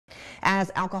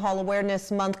As Alcohol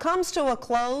Awareness Month comes to a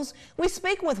close, we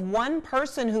speak with one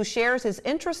person who shares his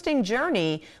interesting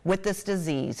journey with this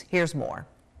disease. Here's more.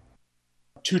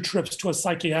 2 trips to a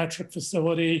psychiatric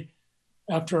facility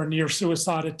after a near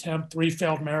suicide attempt, 3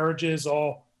 failed marriages,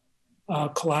 all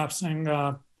collapsing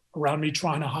around me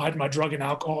trying to hide my drug and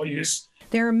alcohol use.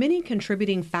 There are many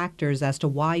contributing factors as to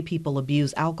why people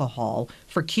abuse alcohol.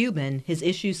 For Cuban, his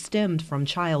issues stemmed from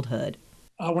childhood.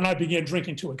 When I began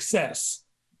drinking to excess,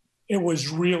 it was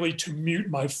really to mute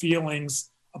my feelings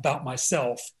about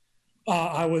myself.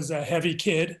 I was a heavy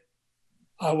kid.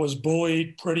 I was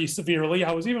bullied pretty severely.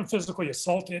 I was even physically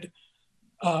assaulted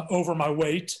over my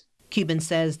weight. Cuban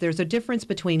says there's a difference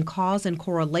between cause and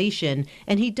correlation,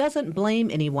 and he doesn't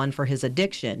blame anyone for his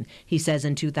addiction. He says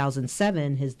in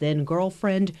 2007, his then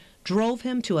girlfriend drove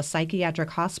him to a psychiatric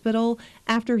hospital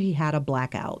after he had a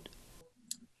blackout.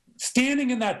 Standing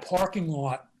in that parking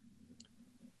lot,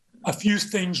 a few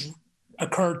things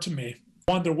occurred to me.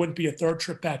 1, there wouldn't be a 3rd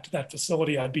trip back to that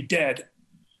facility. I'd be dead.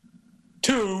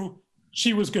 2,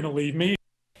 she was going to leave me.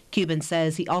 Cuban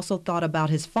says he also thought about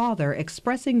his father,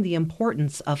 expressing the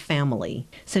importance of family.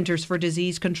 Centers for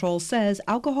Disease Control says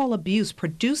alcohol abuse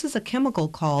produces a chemical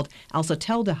called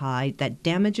acetaldehyde that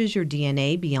damages your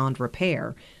DNA beyond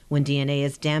repair. When DNA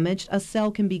is damaged, a cell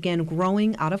can begin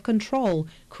growing out of control,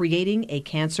 creating a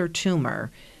cancer tumor.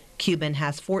 Cuban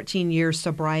has 14 years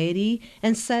sobriety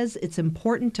and says it's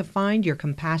important to find your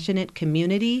compassionate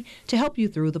community to help you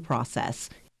through the process.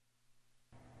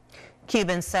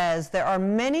 Cuban says there are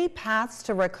many paths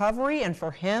to recovery, and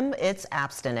for him, it's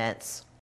abstinence.